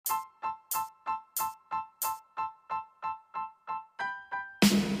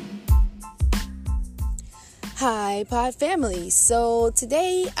Hi, Pod Family. So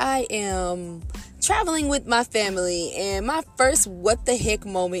today I am traveling with my family, and my first what the heck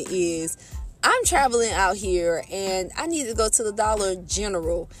moment is I'm traveling out here and I need to go to the Dollar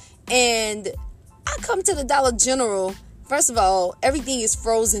General. And I come to the Dollar General. First of all, everything is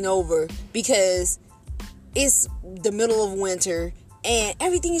frozen over because it's the middle of winter and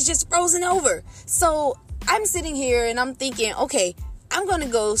everything is just frozen over. So I'm sitting here and I'm thinking, okay, I'm going to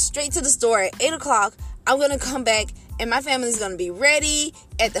go straight to the store at 8 o'clock. I'm going to come back and my family's going to be ready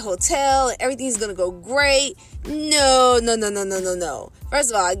at the hotel and everything's going to go great. No.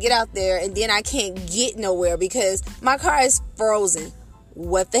 First of all, I get out there and then I can't get nowhere because my car is frozen.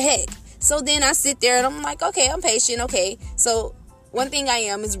 What the heck? So then I sit there and I'm like, okay, I'm patient. Okay. So one thing I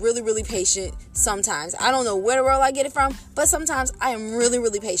am is really, really patient sometimes. I don't know where the world I get it from, but sometimes I am really,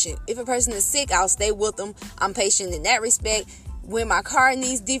 really patient. If a person is sick, I'll stay with them. I'm patient in that respect. When my car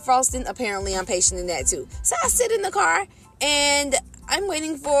needs defrosting, apparently I'm patient in that too. So I sit in the car and I'm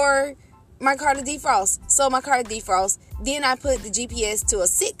waiting for my car to defrost. So my car defrosts. Then I put the GPS to a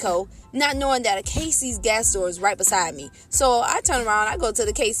Citgo, not knowing that a Casey's gas store is right beside me. So I turn around, I go to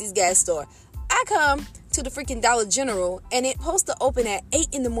the Casey's gas store. I come to the freaking Dollar General and it's supposed to open at 8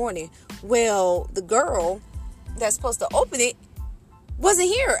 in the morning. Well, the girl that's supposed to open it wasn't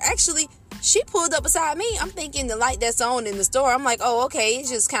here. Actually, she pulled up beside me. I'm thinking the light that's on in the store, I'm like, oh, okay, it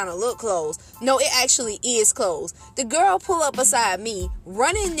just kind of look closed. No, it actually is closed. The girl pulled up beside me,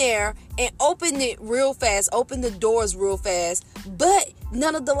 run in there and open it real fast, open the doors real fast, but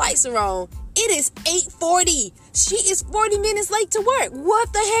none of the lights are on. It is 8:40. She is 40 minutes late to work.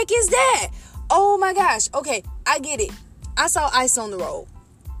 What the heck is that? Oh my gosh. Okay, I get it. I saw ice on the road.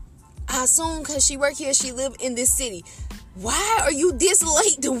 I assume because she work here, she live in this city. Why are you this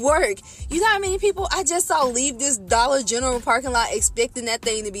late to work? You know how many people I just saw leave this Dollar General parking lot expecting that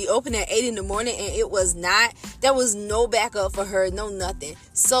thing to be open at 8 in the morning and it was not. There was no backup for her, no nothing.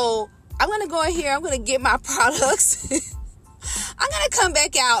 So I'm going to go in here. I'm going to get my products. I'm going to come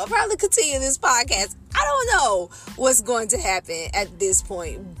back out. I'll probably continue this podcast. I don't know what's going to happen at this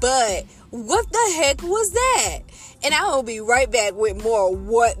point, but what the heck was that? And I will be right back with more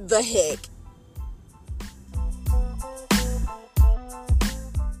what the heck.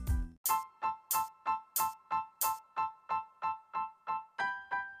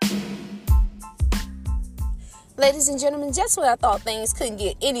 Ladies and gentlemen, just when I thought things couldn't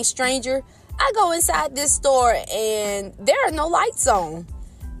get any stranger, I go inside this store and there are no lights on.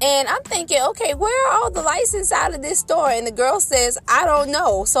 And I'm thinking, okay, where are all the lights inside of this store? And the girl says, I don't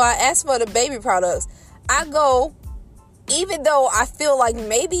know. So I asked for the baby products. I go, even though I feel like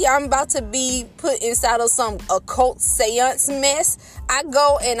maybe I'm about to be put inside of some occult seance mess, I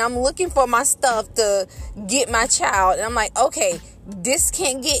go and I'm looking for my stuff to get my child. And I'm like, okay, this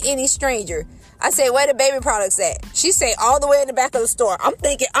can't get any stranger. I say, where the baby products at? She say, all the way in the back of the store. I'm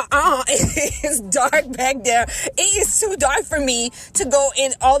thinking, it's dark back there. It is too dark for me to go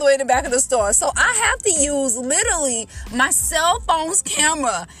in all the way in the back of the store. So I have to use literally my cell phone's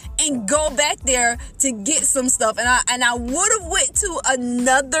camera and go back there to get some stuff. And I would have went to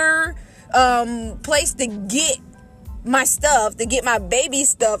another place to get my stuff, to get my baby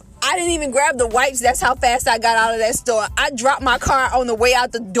stuff. I didn't even grab the wipes. That's how fast I got out of that store. I dropped my car on the way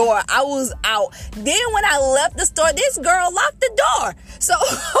out the door. I was out. Then when I left the store, this girl locked the door. So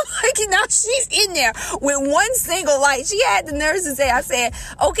now she's in there with one single light. She had the nerves to say, I said,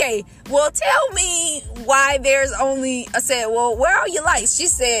 okay, well, tell me why there's only, I said, well, where are your lights? She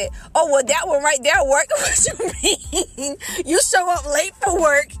said, oh, well, that one right there worked. What you mean? You show up late for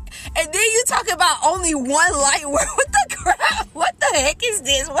work and then you talk about only one light. What the crap? What the heck is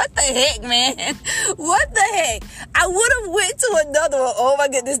this? What the heck, man? What the heck? I would have went to another one. Oh my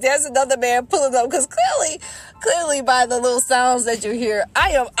goodness, there's another man pulling up because clearly by the little sounds that you hear,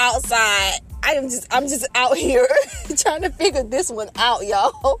 I am outside. I'm just out here trying to figure this one out,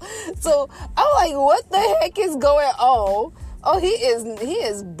 y'all. So I'm like, what the heck is going on? Oh, he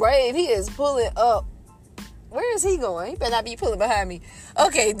is brave. He is pulling up. Where is he going? He better not be pulling behind me.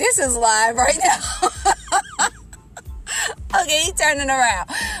 Okay, this is live right now. Okay, he's turning around.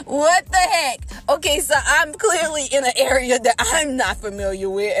 What the heck? Okay, so I'm clearly in an area that I'm not familiar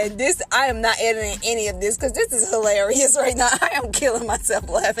with. And I am not editing any of this because this is hilarious right now. I am killing myself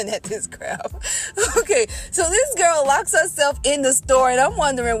laughing at this crap. Okay, so this girl locks herself in the store. And I'm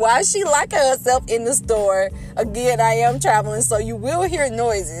wondering why she locked herself in the store. Again, I am traveling, so you will hear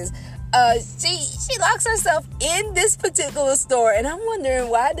noises. She locks herself in this particular store, and I'm wondering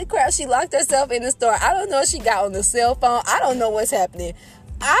why the crap she locked herself in the store. I don't know if she got on the cell phone. I don't know what's happening.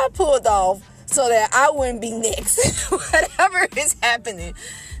 I pulled off so that I wouldn't be next. Whatever is happening.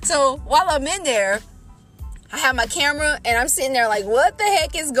 So while I'm in there, I have my camera and I'm sitting there like, what the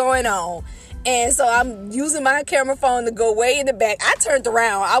heck is going on? And so I'm using my camera phone to go way in the back. I turned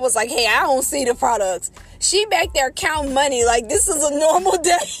around. I was like, hey, I don't see the products. She back there counting money like this is a normal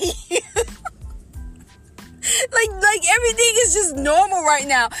day. Like everything is just normal right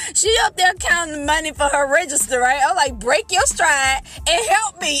now. She up there counting money for her register, right? I'm like, break your stride and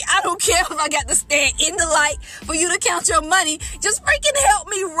help me. I don't care if I got to stand in the light for you to count your money. Just freaking help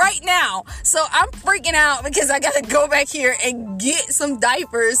me right now. So I'm freaking out because I got to go back here and get some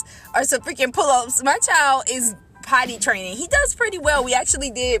diapers or some freaking pull-ups. My child is potty training. He does pretty well. We actually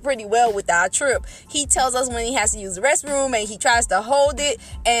did pretty well with our trip. He tells us when he has to use the restroom and he tries to hold it.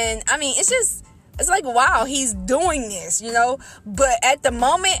 And I mean, it's like, wow, he's doing this, you know? But at the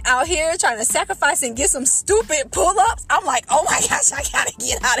moment out here trying to sacrifice and get some stupid pull-ups, I'm like, oh my gosh, I gotta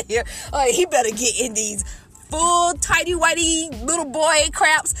get out of here. Like, he better get in these full tighty-whitey little boy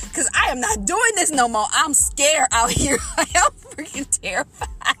craps because I am not doing this no more. I'm scared out here. I am freaking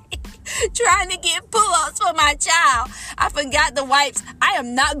terrified. Trying to get pull-ups for my child. I forgot the wipes. I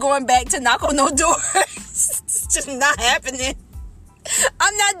am not going back to knock on no door. It's just not happening.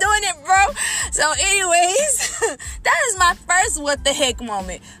 I'm not doing it, bro. So anyways, that is my first what the heck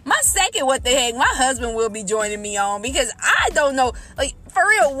moment. My second what the heck, my husband will be joining me on because I don't know, like, for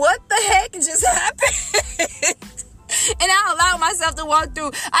real, what the heck just happened? And I allowed myself to walk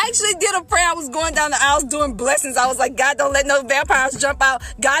through. I actually did a prayer. I was going down the aisles doing blessings. I was like, God, don't let no vampires jump out.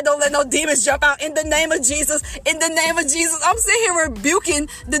 God, don't let no demons jump out. In the name of Jesus. In the name of Jesus. I'm sitting here rebuking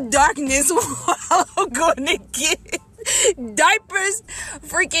the darkness while I'm going to get diapers,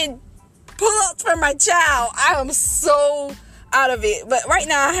 freaking pull-ups for my child. I am so out of it. But right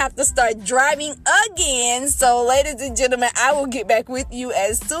now I have to start driving again. So ladies and gentlemen, I will get back with you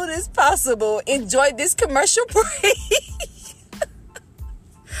as soon as possible. Enjoy this commercial break.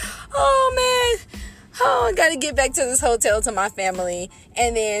 Oh man. Oh, I gotta get back to this hotel to my family.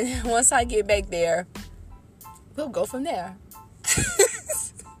 And then once I get back there, we'll go from there.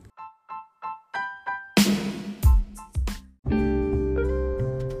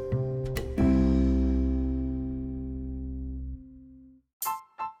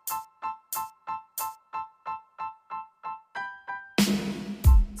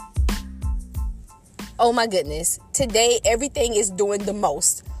 Oh my goodness. Today, everything is doing the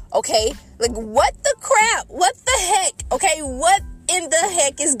most. Okay? Like, what the crap? What the heck? Okay? What in the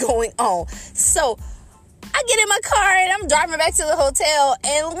heck is going on? So, I get in my car and I'm driving back to the hotel.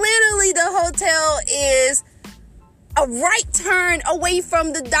 And literally, the hotel is a right turn away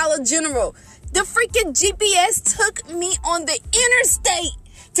from the Dollar General. The freaking GPS took me on the interstate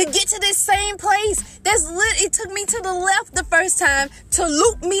to get to this same place. It took me to the left the first time to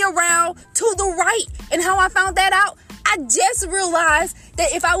loop me around to the right. And how I found that out, I just realized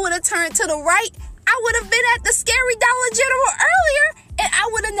that if I would have turned to the right, I would have been at the scary Dollar General earlier and I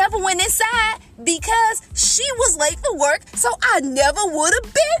would have never went inside because she was late for work, so I never would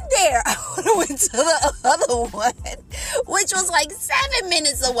have been there. I would have went to the other one, which was like 7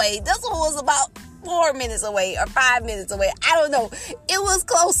 minutes away. This one was about 4 minutes away or 5 minutes away. I don't know. It was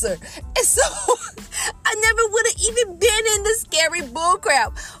closer. And so I never would have even been in the scary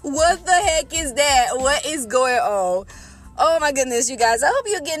bullcrap. What the heck is that? What is going on? Oh my goodness, you guys. I hope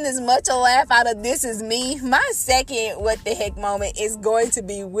you're getting as much a laugh out of this as me. My second what the heck moment is going to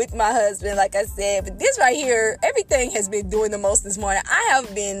be with my husband, like I said. But this right here, everything has been doing the most this morning. I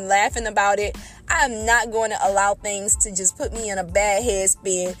have been laughing about it. I am not going to allow things to just put me in a bad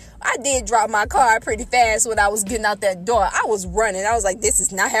headspin. I did drop my car pretty fast when I was getting out that door. I was running. I was like, this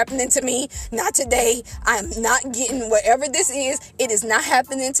is not happening to me. Not today. I'm not getting whatever this is. It is not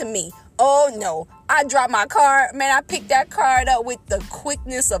happening to me. Oh no. I dropped my car. Man, I picked that car up with the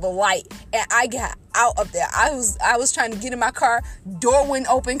quickness of a light. And I got out of there. I was trying to get in my car. Door wouldn't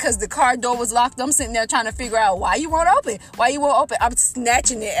open because the car door was locked. I'm sitting there trying to figure out why you won't open. Why you won't open? I'm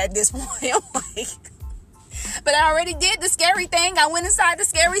snatching it at this point. I'm like, but I already did the scary thing. I went inside the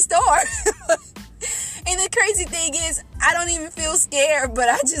scary store. And the crazy thing is, I don't even feel scared, but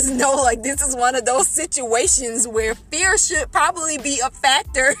I just know like this is one of those situations where fear should probably be a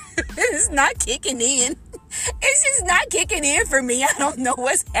factor. It's not kicking in. It's just not kicking in for me. I don't know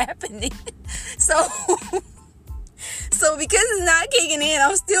what's happening. So because it's not kicking in,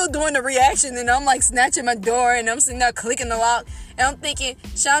 I'm still doing the reaction and I'm like snatching my door and I'm sitting there clicking the lock and I'm thinking,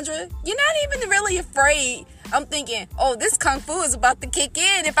 Chandra, you're not even really afraid. I'm thinking, oh, this kung fu is about to kick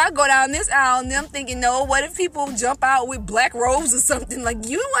in if I go down this aisle. And then I'm thinking, no, what if people jump out with black robes or something? Like,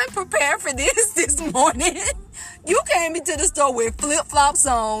 you weren't prepared for this morning. You came into the store with flip-flops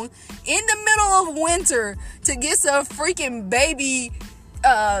on in the middle of winter to get some freaking baby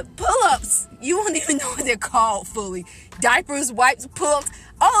pull-ups. You won't even know what they're called fully. Diapers, wipes, pull-ups.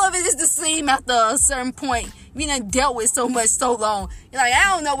 All of it is the same after a certain point. You done dealt with so much so long. You're like, I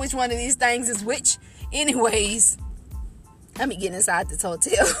don't know which one of these things is which. Anyways, let me get inside this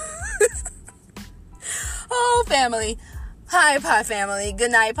hotel. Oh, family. Hi, Pod family.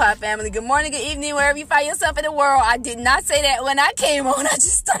 Good night, Pod family. Good morning, good evening, wherever you find yourself in the world. I did not say that when I came on. I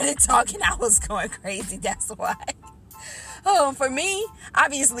just started talking. I was going crazy. That's why. For me,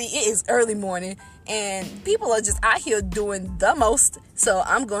 obviously, it is early morning, and people are just out here doing the most. So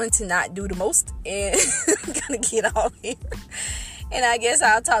I'm going to not do the most, and I'm going to get off here. And I guess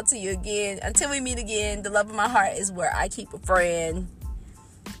I'll talk to you again. Until we meet again, the love of my heart is where I keep a friend.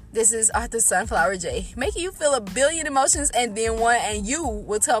 This is Arthur Sunflower J, making you feel a billion emotions and then one, and you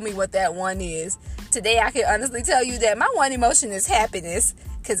will tell me what that one is. Today, I can honestly tell you that my one emotion is happiness,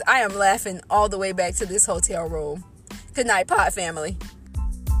 because I am laughing all the way back to this hotel room. Good night, Pod family.